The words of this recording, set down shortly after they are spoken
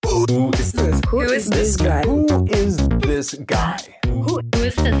Who is this? Who is this guy? Who is this guy? Who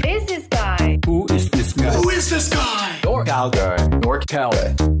is this guy? Who is this guy? Who is this guy? NorCal guy. NorCal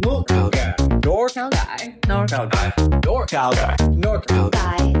guy. NorCal guy. NorCal guy. NorCal guy. NorCal guy. NorCal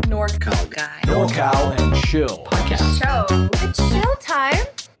guy. NorCal guy. NorCal and Chill podcast. Show. It's show time.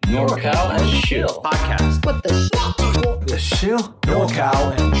 NorCal and Chill podcast. What the The Chill.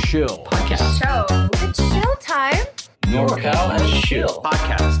 NorCal and Chill podcast. show? It's show time. NorCal and Chill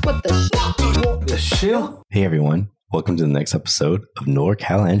podcast. What the The Chill. Hey everyone, welcome to the next episode of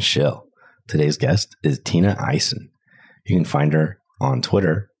NorCal and Chill. Today's guest is Tina Eisen. You can find her on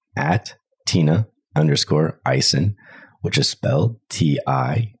Twitter at Tina_Eisen, which is spelled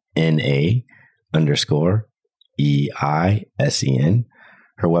TINA_EISEN.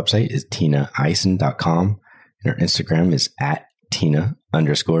 Her website is tinaeisen.com and her Instagram is at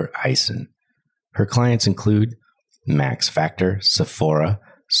Tina_Eisen. Her clients include Max Factor, Sephora,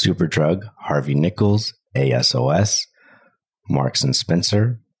 Superdrug, Harvey Nichols, ASOS, Marks &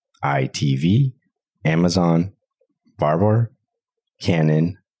 Spencer, ITV, Amazon, Barbour,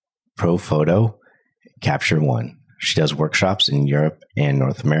 Canon, Profoto, Capture One. She does workshops in Europe and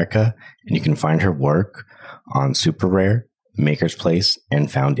North America, and you can find her work on Super Rare, Maker's Place,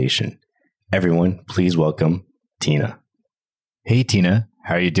 and Foundation. Everyone, please welcome Tina. Hey Tina,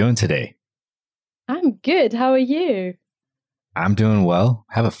 how are you doing today? I'm good. How are you? I'm doing well.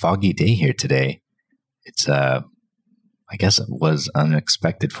 Have a foggy day here today. It's I guess it was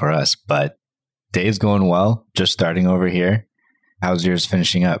unexpected for us, but day's going well. Just starting over here. How's yours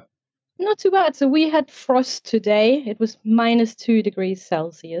finishing up? Not too bad. So we had frost today. It was -2 degrees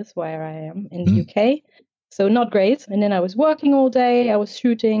Celsius where I am in the UK. So not great. And then I was working all day. I was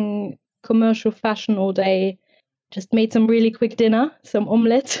shooting commercial fashion all day. Just made some really quick dinner, some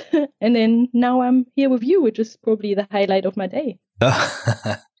omelette. And then now I'm here with you, which is probably the highlight of my day.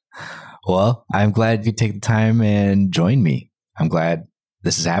 Well, I'm glad you take the time and join me. I'm glad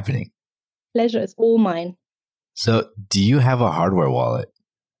this is happening. Pleasure is all mine. So, do you have a hardware wallet?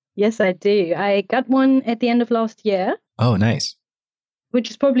 Yes, I do. I got one at the end of last year, Oh, nice. which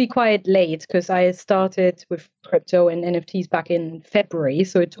is probably quite late because I started with crypto and NFTs back in February.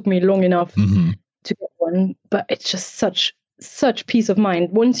 So it took me long enough Mm-hmm. to get one. But it's just such peace of mind.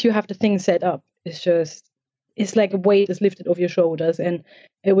 Once you have the thing set up, it's like a weight is lifted off your shoulders. And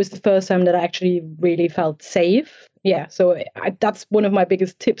it was the first time that I actually really felt safe. Yeah. So that's one of my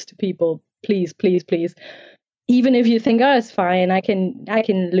biggest tips to people. Please, please, please. Even if you think, oh, it's fine, I can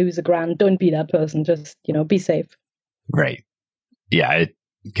lose $1,000. Don't be that person. Just, be safe. Right. Yeah.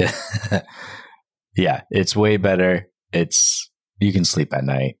 Yeah, it's way better. You can sleep at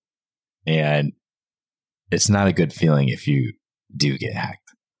night, and it's not a good feeling if you do get hacked,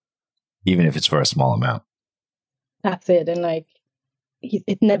 even if it's for a small amount. That's it. And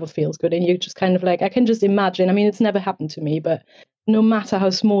it never feels good. And you just kind of I can just imagine. I mean, it's never happened to me, but no matter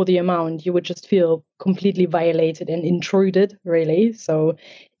how small the amount, you would just feel completely violated and intruded, really. So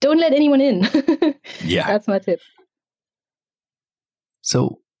don't let anyone in. Yeah. That's my tip.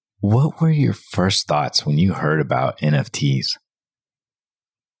 So what were your first thoughts when you heard about NFTs?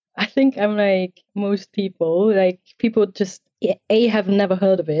 I think I'm like most people. People just, A, have never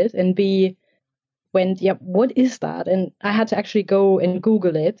heard of it, and B, went, yeah, what is that? And I had to actually go and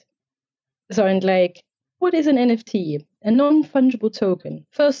Google it. So I'm like, what is an NFT? A non-fungible token.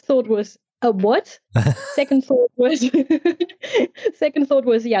 First thought was, a what? Second thought was,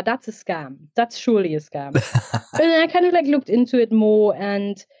 yeah, that's a scam. That's surely a scam. But then I kind of looked into it more,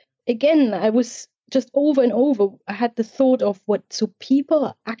 and again, I was just over and over. I had the thought of so people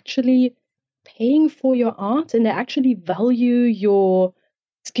are actually paying for your art, and they actually value your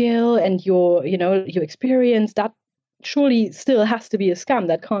skill and your experience. That surely still has to be a scam.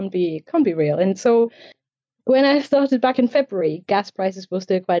 That can't be real. And so when I started back in February, gas prices were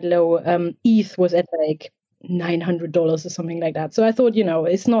still quite low. ETH was at $900 or something like that. So I thought,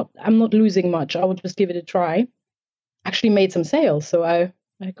 I'm not losing much. I would just give it a try. Actually made some sales. So I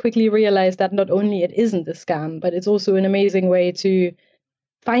quickly realized that not only it isn't a scam, but it's also an amazing way to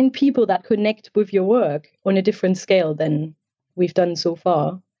find people that connect with your work on a different scale than we've done so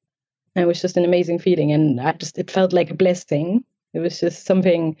far. And it was just an amazing feeling. And it felt like a blessing. It was just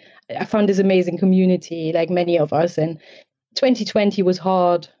something. I found this amazing community, like many of us. And 2020 was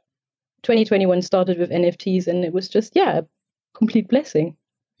hard. 2021 started with NFTs, and it was just, a complete blessing.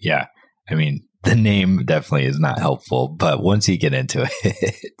 Yeah. I mean, the name definitely is not helpful, but once you get into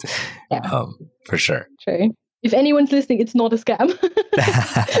it, for sure. True. If anyone's listening, it's not a scam.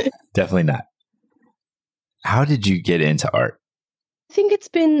 Definitely not. How did you get into art? I think it's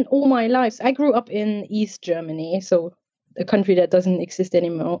been all my life. I grew up in East Germany, so a country that doesn't exist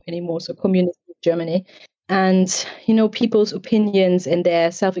anymore, so communist Germany. And, people's opinions and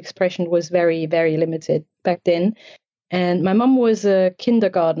their self-expression was very, very limited back then. And my mom was a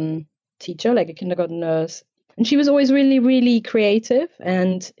kindergarten teacher, like a kindergarten nurse. And she was always really, really creative.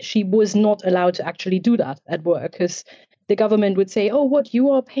 And she was not allowed to actually do that at work because the government would say, oh, what, you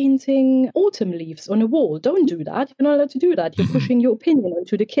are painting autumn leaves on a wall. Don't do that. You're not allowed to do that. You're pushing your opinion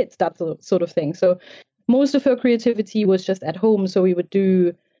onto the kids, that sort of thing. So most of her creativity was just at home. So we would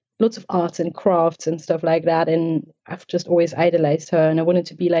do lots of arts and crafts and stuff like that. And I've just always idolized her and I wanted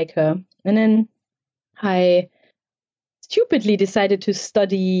to be like her. And then I stupidly decided to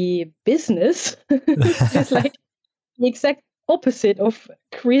study business, just like the exact opposite of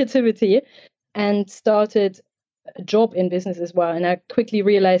creativity, and started a job in business as well. And I quickly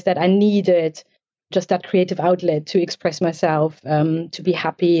realized that I needed just that creative outlet to express myself, to be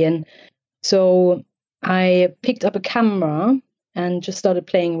happy. And so I picked up a camera and just started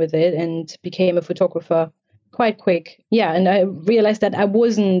playing with it and became a photographer quite quick. Yeah, and I realized that I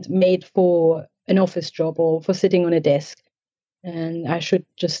wasn't made for an office job or for sitting on a desk, and I should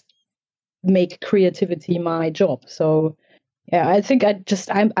just make creativity my job. So yeah, I think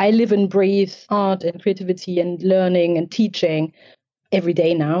I live and breathe art and creativity and learning and teaching every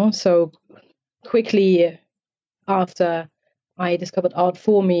day now. So quickly after I discovered art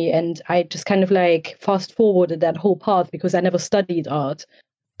for me, and I just kind of like fast forwarded that whole path because I never studied art.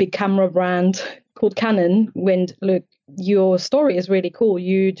 Big camera brand called Canon went, look, your story is really cool.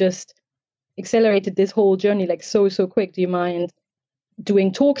 You just accelerated this whole journey like so quick. Do you mind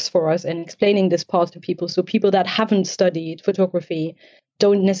doing talks for us and explaining this path to people, so people that haven't studied photography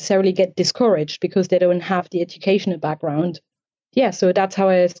don't necessarily get discouraged because they don't have the educational background? Yeah, so that's how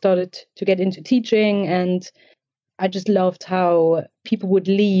I started to get into teaching, and I just loved how people would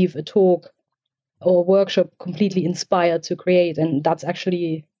leave a talk or workshop completely inspired to create, and that's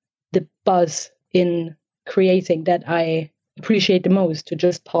actually the buzz in creating that I appreciate the most, to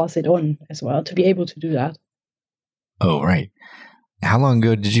just pass it on as well, to be able to do that. Oh, right. How long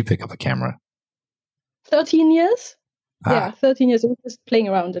ago did you pick up a camera? 13 years. Yeah, 13 years. I was just playing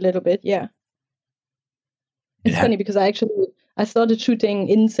around a little bit. Yeah. It's funny because I started shooting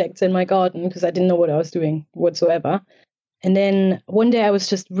insects in my garden because I didn't know what I was doing whatsoever. And then one day I was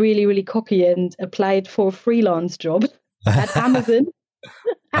just really, really cocky and applied for a freelance job at Amazon.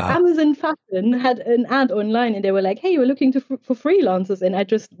 Amazon Fashion had an ad online and they were like, hey, we're looking for freelancers. And I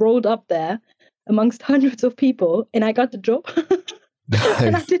just rolled up there amongst hundreds of people and I got the job.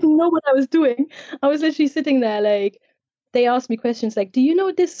 And I didn't know what I was doing. I was literally sitting there like, they asked me questions like, do you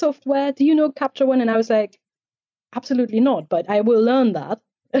know this software? Do you know Capture One? And I was like, absolutely not, but I will learn that.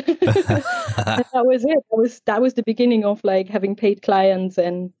 And that was it. That was the beginning of like having paid clients,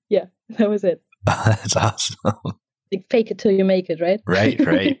 and yeah, that was it. That's awesome. Like, fake it till you make it, right?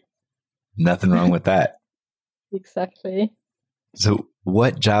 Right. Nothing wrong with that. Exactly. So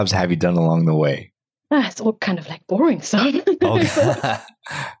what jobs have you done along the way? It's all kind of like boring stuff.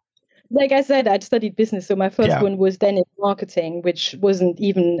 Like I said, I'd studied business. So my first one was then in marketing, which wasn't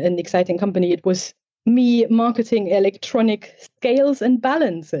even an exciting company. It was me marketing electronic scales and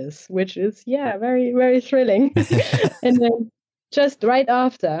balances, which is, very, very thrilling. And then just right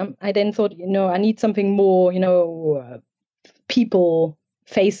after, I then thought, I need something more, people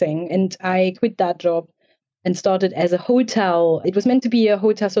facing. And I quit that job and started as a hotel. It was meant to be a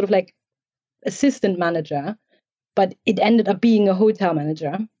hotel sort of like assistant manager, but it ended up being a hotel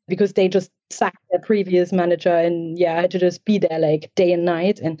manager because they just sacked their previous manager, and I had to just be there like day and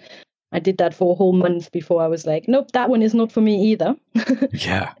night. And I did that for a whole month before I was like, nope, that one is not for me either.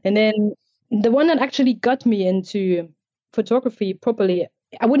 Yeah. And then the one that actually got me into photography properly,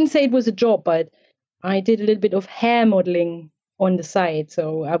 I wouldn't say it was a job, but I did a little bit of hair modeling on the side.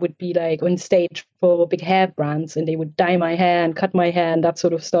 So I would be like on stage for big hair brands and they would dye my hair and cut my hair and that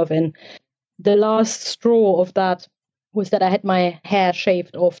sort of stuff. And the last straw of that was that I had my hair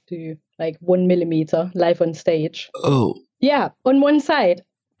shaved off to like 1 millimeter live on stage. Oh. Yeah, on one side.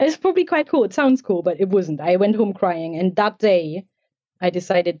 It's probably quite cool. It sounds cool, but it wasn't. I went home crying. And that day, I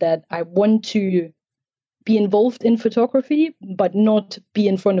decided that I want to be involved in photography, but not be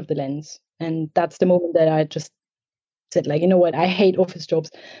in front of the lens. And that's the moment that I just said, like, you know what? I hate office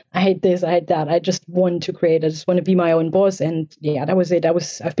jobs. I hate this. I hate that. I just want to create. I just want to be my own boss. And that was it.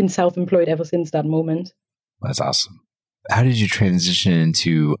 I've been self-employed ever since that moment. That's awesome. How did you transition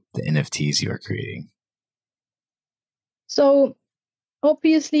into the NFTs you are creating? So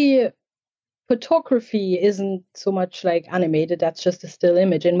obviously, photography isn't so much like animated. That's just a still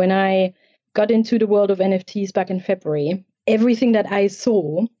image. And when I got into the world of NFTs back in February, everything that I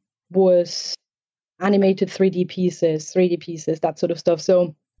saw was animated 3D pieces, that sort of stuff. So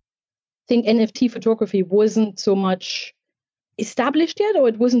I think NFT photography wasn't so much established yet, or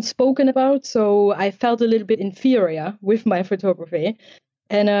it wasn't spoken about. So I felt a little bit inferior with my photography,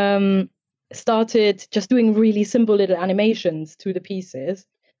 and started just doing really simple little animations to the pieces.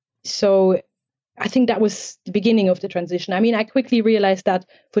 So I think that was the beginning of the transition. I mean, I quickly realized that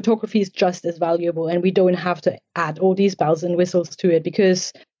photography is just as valuable, and we don't have to add all these bells and whistles to it,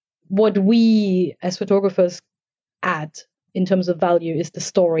 because what we as photographers add in terms of value is the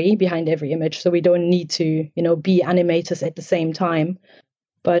story behind every image. So we don't need to, be animators at the same time.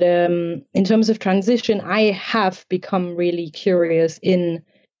 But in terms of transition, I have become really curious in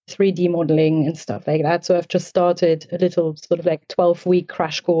 3D modeling and stuff like that. So I've just started a little sort of like 12-week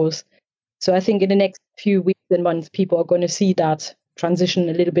crash course. So I think in the next few weeks and months, people are going to see that transition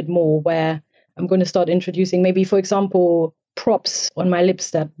a little bit more, where I'm going to start introducing maybe, for example, props on my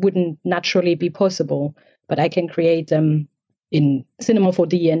lips that wouldn't naturally be possible, but I can create them in Cinema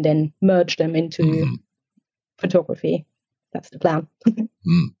 4D and then merge them into photography. That's the plan.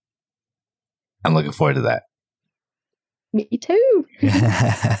 I'm looking forward to that. Me too.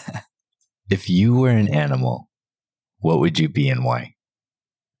 If you were an animal, what would you be and why?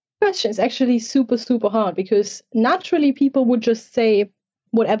 Question is actually super, super hard, because naturally people would just say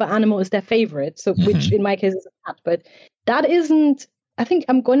whatever animal is their favorite. So, which in my case is a cat, but that isn't, I think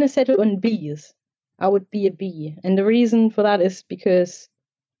I'm going to settle on bees. I would be a bee. And the reason for that is because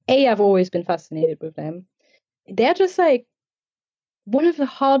I've always been fascinated with them. They're just like one of the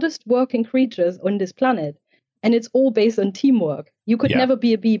hardest working creatures on this planet. And it's all based on teamwork. You could never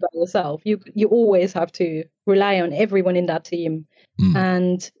be a bee by yourself. You always have to rely on everyone in that team.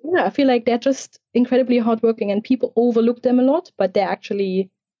 And I feel like they're just incredibly hardworking, and people overlook them a lot, but they're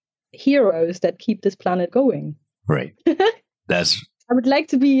actually heroes that keep this planet going. Right. I would like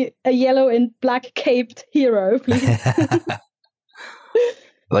to be a yellow and black caped hero, please. I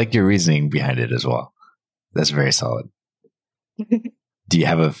like your reasoning behind it as well. That's very solid. Do you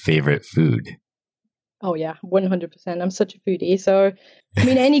have a favorite food? Oh yeah, 100%. I'm such a foodie. So, I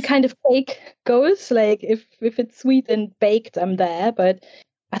mean, any kind of cake goes. Like if it's sweet and baked, I'm there. But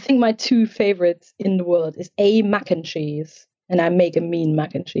I think my two favorites in the world is A, mac and cheese, and I make a mean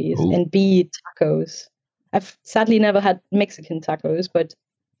mac and cheese, and B, tacos. I've sadly never had Mexican tacos, but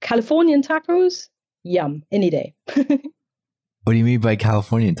Californian tacos, yum, any day. What do you mean by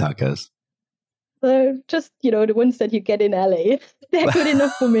Californian tacos? Just, the ones that you get in LA. They're good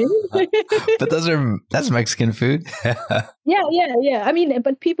enough for me. But that's Mexican food. Yeah. I mean,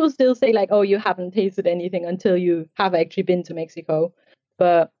 but people still say like, oh, you haven't tasted anything until you have actually been to Mexico.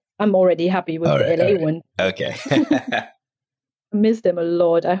 But I'm already happy with the LA one. Okay. I miss them a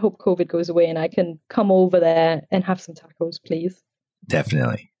lot. I hope COVID goes away and I can come over there and have some tacos, please.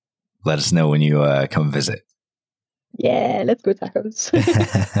 Definitely. Let us know when you come visit. Yeah, let's go tacos.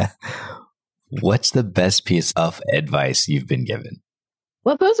 What's the best piece of advice you've been given?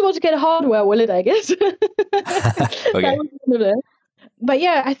 Well, first of all, to get a hardware wallet, I guess. Okay. But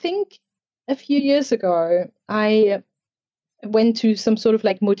yeah, I think a few years ago, I went to some sort of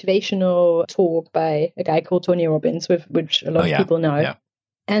like motivational talk by a guy called Tony Robbins, which a lot of people know. Yeah.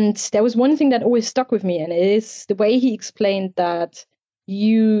 And there was one thing that always stuck with me, and it is the way he explained that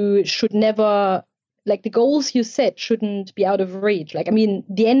you should never, like the goals you set shouldn't be out of reach. Like, I mean,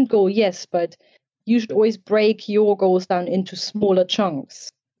 the end goal, yes, but you should always break your goals down into smaller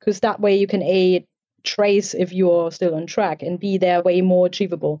chunks, because that way you can A, trace if you're still on track, and B, they're way more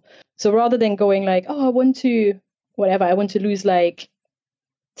achievable. So rather than going like, oh, I want to lose like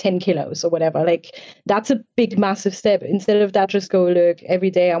 10 kilos or whatever, like that's a big, massive step. Instead of that, just go, look,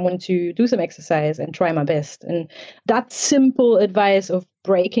 every day I want to do some exercise and try my best. And that simple advice of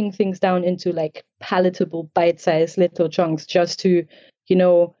breaking things down into like palatable, bite-sized little chunks just to,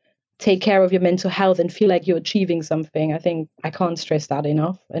 take care of your mental health and feel like you're achieving something. I think I can't stress that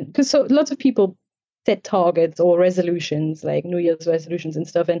enough. And because so lots of people set targets or resolutions, like New Year's resolutions and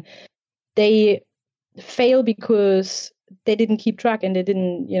stuff, and they fail because they didn't keep track, and they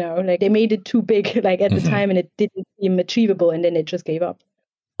didn't, like they made it too big, like at the time, and it didn't seem achievable, and then it just gave up.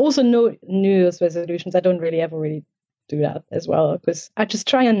 Also, no New Year's resolutions. I don't really do that as well, because I just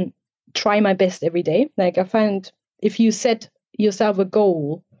try my best every day. Like I find if you set yourself a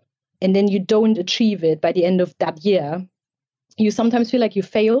goal and then you don't achieve it by the end of that year, you sometimes feel like you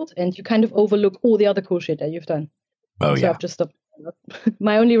failed and you kind of overlook all the other cool shit that you've done. So I've just stopped.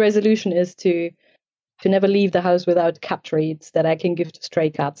 My only resolution is to never leave the house without cat treats that I can give to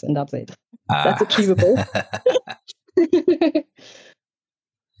stray cats, and that's it. That's achievable.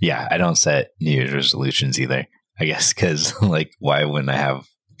 Yeah, I don't set New Year's resolutions either, I guess, because like, why wouldn't I have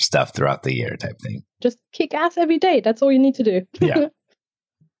stuff throughout the year type thing. Just kick ass every day. That's all you need to do. Yeah.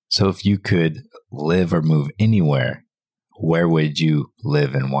 So if you could live or move anywhere, where would you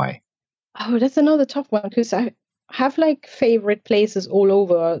live and why? Oh, that's another tough one because I have like favorite places all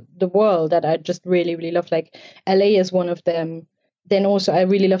over the world that I just really, really love. Like LA is one of them. Then also I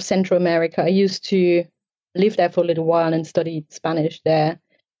really love Central America. I used to live there for a little while and studied Spanish there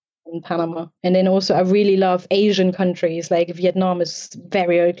in Panama. And then also I really love Asian countries. Like Vietnam is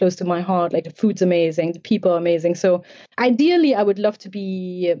very, very close to my heart. Like the food's amazing, the people are amazing. So ideally I would love to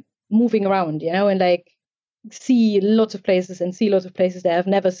be moving around, you know, and like see lots of places that I've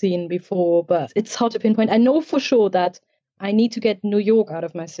never seen before, but it's hard to pinpoint. I know for sure that I need to get New York out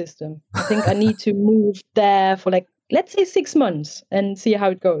of my system. I think I need to move there for like, let's say 6 months and see how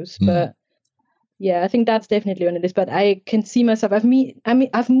it goes. But yeah, I think that's definitely on the list. But I can see myself.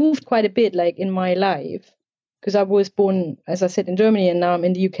 I've moved quite a bit, like in my life, because I was born, as I said, in Germany, and now I'm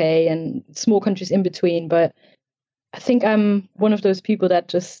in the UK and small countries in between. But I think I'm one of those people that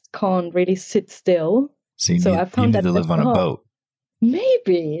just can't really sit still. So I found you need to live on a boat.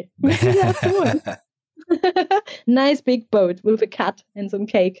 Maybe that's the one. Nice big boat with a cat and some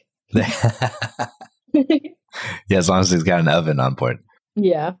cake. Yeah, as long as it's got an oven on board.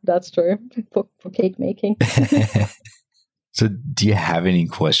 Yeah, that's true. For cake making. So do you have any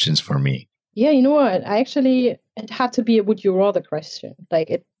questions for me? Yeah, you know what? It had to be a would you rather question.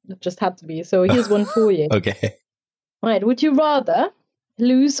 Like it just had to be. So here's one for you. Okay. Right. Would you rather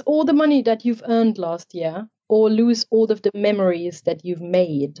lose all the money that you've earned last year or lose all of the memories that you've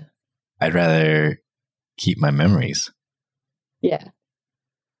made? I'd rather keep my memories. Yeah.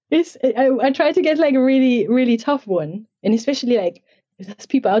 I try to get like a really, really tough one. And especially like there's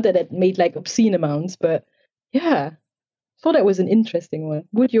people out there that made like obscene amounts. But yeah, I thought that was an interesting one.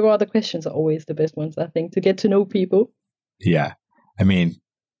 Would you rather questions are always the best ones, I think, to get to know people. Yeah. I'd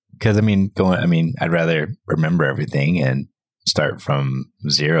rather remember everything and start from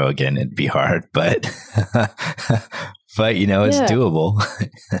zero again. It'd be hard, but you know, it's doable.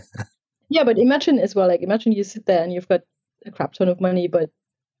 Yeah, but imagine as well, like imagine you sit there and you've got a crap ton of money, but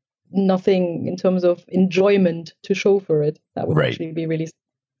nothing in terms of enjoyment to show for it. That would actually be really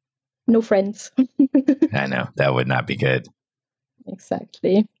no friends. I know that would not be good.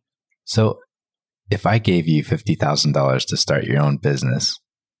 Exactly. So if I gave you $50,000 to start your own business,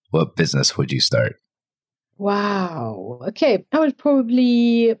 what business would you start? Wow. Okay. I would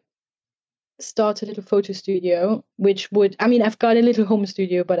probably start a little photo studio, I've got a little home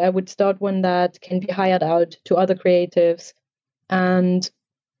studio, but I would start one that can be hired out to other creatives. And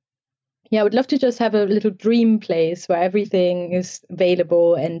yeah, I would love to just have a little dream place where everything is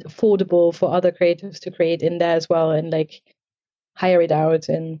available and affordable for other creatives to create in there as well and like hire it out.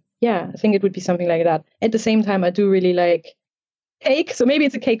 And yeah, I think it would be something like that. At the same time, I do really like cake. So maybe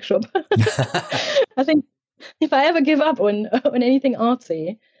it's a cake shop. I think if I ever give up on anything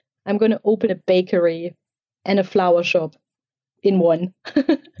artsy, I'm going to open a bakery and a flower shop in one.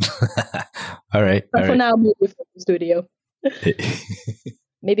 All right. But for now, maybe a photo studio.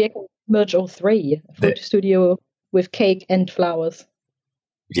 Maybe I can merge all three. A photo studio with cake and flowers.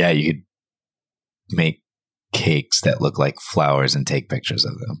 Yeah, you could make cakes that look like flowers and take pictures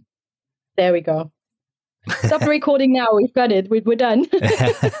of them. There we go. Stop recording now. We've got it. We're done.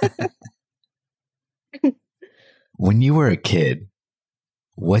 When you were a kid,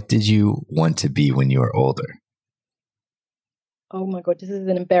 what did you want to be when you were older? Oh my God, this is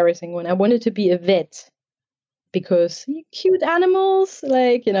an embarrassing one. I wanted to be a vet because cute animals,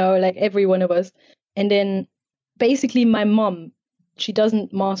 like, you know, like every one of us. And then basically my mom, she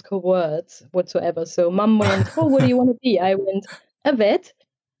doesn't mask her words whatsoever. So mom went, oh, what do you want to be? I went, a vet.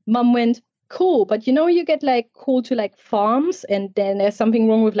 Mom went, cool. But you know, you get like called to like farms and then there's something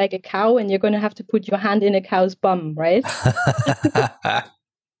wrong with like a cow and you're going to have to put your hand in a cow's bum, right?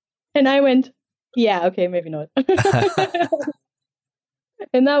 And I went, yeah, okay, maybe not.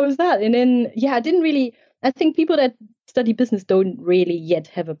 And that was that. And then, yeah, I think people that study business don't really yet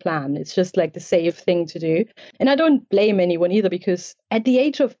have a plan. It's just like the safe thing to do. And I don't blame anyone either, because at the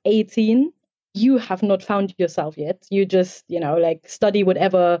age of 18, you have not found yourself yet. You just, you know, like study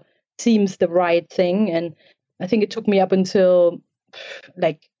whatever seems the right thing. And I think it took me up until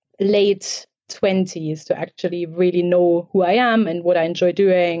like late 20s to actually really know who I am and what I enjoy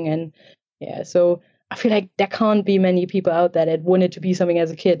doing. And yeah, so I feel like there can't be many people out there that wanted to be something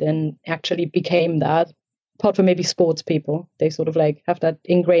as a kid and actually became that. Apart from maybe sports people, they sort of like have that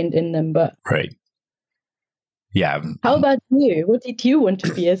ingrained in them. But right. Yeah. How about you? What did you want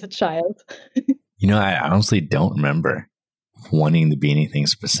to be as a child? You know, I honestly don't remember wanting to be anything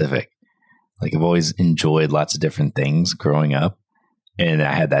specific. Like I've always enjoyed lots of different things growing up. And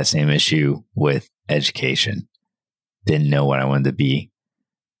I had that same issue with education. Didn't know what I wanted to be.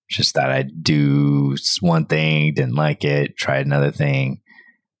 Just thought I'd do one thing, didn't like it, tried another thing.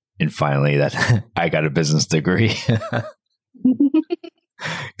 And finally that I got a business degree.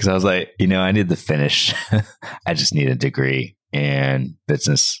 Because I was like, I need to finish. I just need a degree. And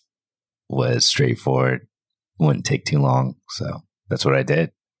business was straightforward. Wouldn't take too long. So that's what I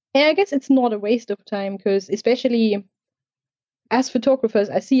did. And I guess it's not a waste of time because especially as photographers,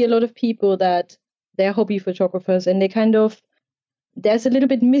 I see a lot of people that they're hobby photographers and they there's a little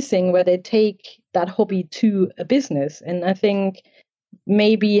bit missing where they take that hobby to a business. And I think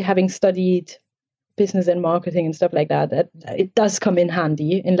maybe having studied business and marketing and stuff like that it does come in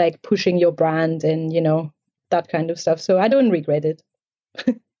handy in like pushing your brand and, that kind of stuff. So I don't regret it.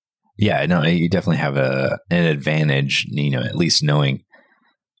 Yeah, no, you definitely have an advantage, at least knowing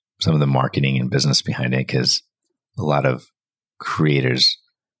some of the marketing and business behind it, because a lot of creators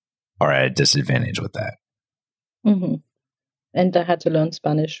are at a disadvantage with that. Mm-hmm. And I had to learn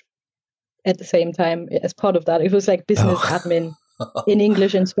Spanish at the same time as part of that. It was like business admin in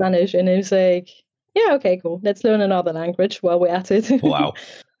English and Spanish. And it was like, yeah, okay, cool. Let's learn another language while we're at it. Wow.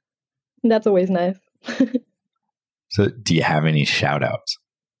 That's always nice. So do you have any shout outs?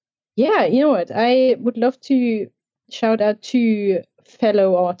 Yeah, you know what? I would love to shout out to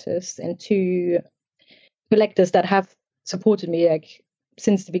fellow artists and to collectors that have supported me like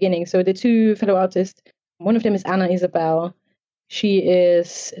since the beginning. So the two fellow artists, one of them is Anna Isabel. She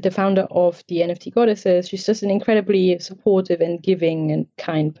is the founder of the NFT Goddesses. She's just an incredibly supportive and giving and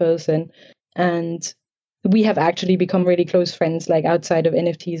kind person. And we have actually become really close friends, like outside of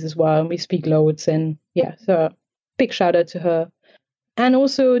NFTs as well. And we speak loads. And yeah, so big shout out to her. And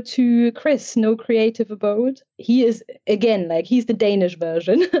also to Chris, No Creative Abode. He is, again, like he's the Danish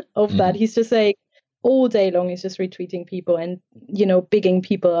version of that. He's just like all day long, he's just retweeting people and, bigging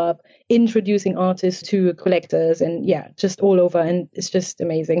people up, introducing artists to collectors and yeah, just all over. And it's just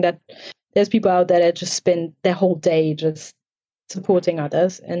amazing that there's people out there that just spend their whole day just supporting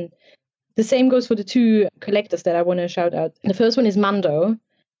others. And the same goes for the two collectors that I want to shout out. The first one is Mando,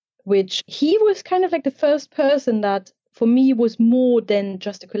 which he was kind of like the first person that for me was more than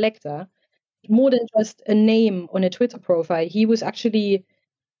just a collector, more than just a name on a Twitter profile. He was actually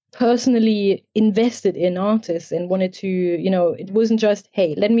personally invested in artists and wanted to, it wasn't just,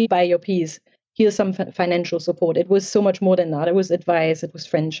 hey, let me buy your piece. Here's some financial support. It was so much more than that. It was advice. It was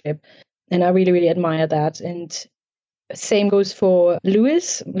friendship. And I really, really admire that. And same goes for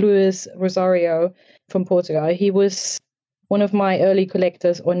Luis Rosario from Portugal. He was one of my early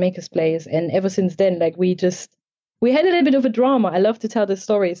collectors on Maker's Place. And ever since then, like we had a little bit of a drama. I love to tell this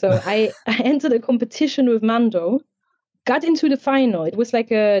story. So I entered a competition with Mando, got into the final. It was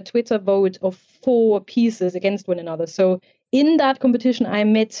like a Twitter vote of 4 pieces against one another. So in that competition, I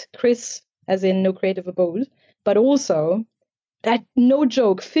met Chris, as in No Creative Abode, but also, that no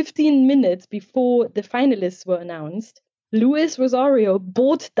joke, 15 minutes before the finalists were announced, Luis Rosario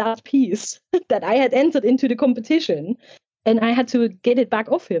bought that piece that I had entered into the competition, and I had to get it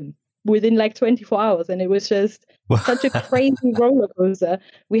back off him within like 24 hours. And it was just such a crazy roller coaster.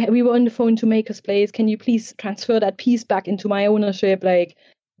 We were on the phone to Maker's Place. Can you please transfer that piece back into my ownership?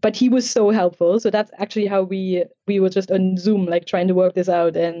 But he was so helpful. So that's actually how we were just on Zoom, like trying to work this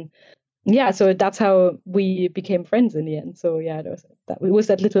out. And yeah, so that's how we became friends in the end. So yeah, it was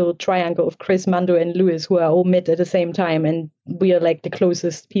that little triangle of Chris, Mando, and Luis who are all met at the same time. And we are like the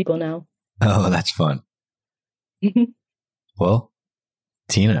closest people now. Oh, that's fun. Well,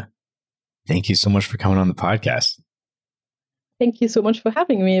 Tina, thank you so much for coming on the podcast. Thank you so much for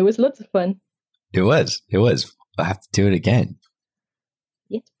having me. It was lots of fun. It was. I'll have to do it again.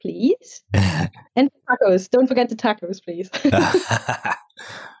 Yes, please. And tacos. Don't forget the tacos, please.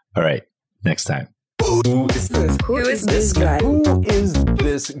 All right. Next time. Who is this? Who is this guy? Who is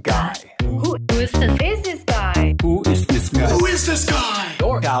this guy? Who is this guy? Who is this guy? Who is this guy?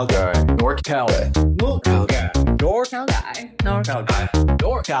 NorCal guy. NorCal guy. NorCal guy. NorCal guy. NorCal guy.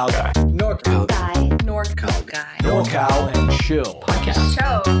 NorCal guy. NorCal guy. Guy. NorCal guy. NorCal and Chill podcast.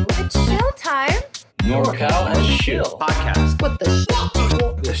 Show. It's show time. NorCal and Chill podcast. What the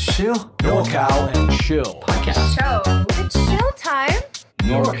The Chill. NorCal and Chill podcast. show. It's show time.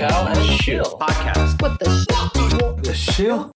 NorCal and Chill podcast. What the The Chill.